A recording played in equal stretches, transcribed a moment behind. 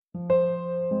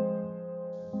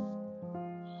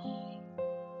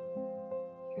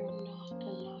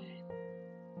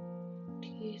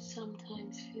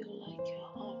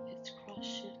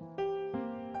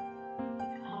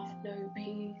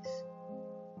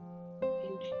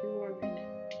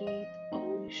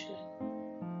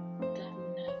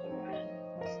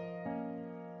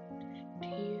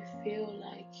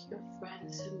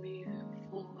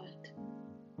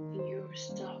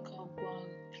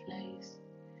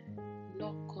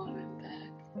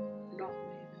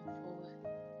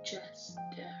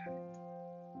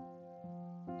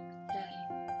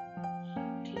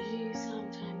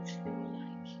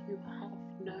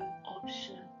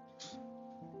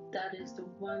That is the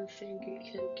one thing you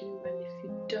can do, and if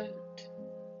you don't,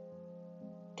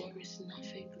 there is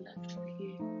nothing left for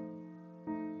you.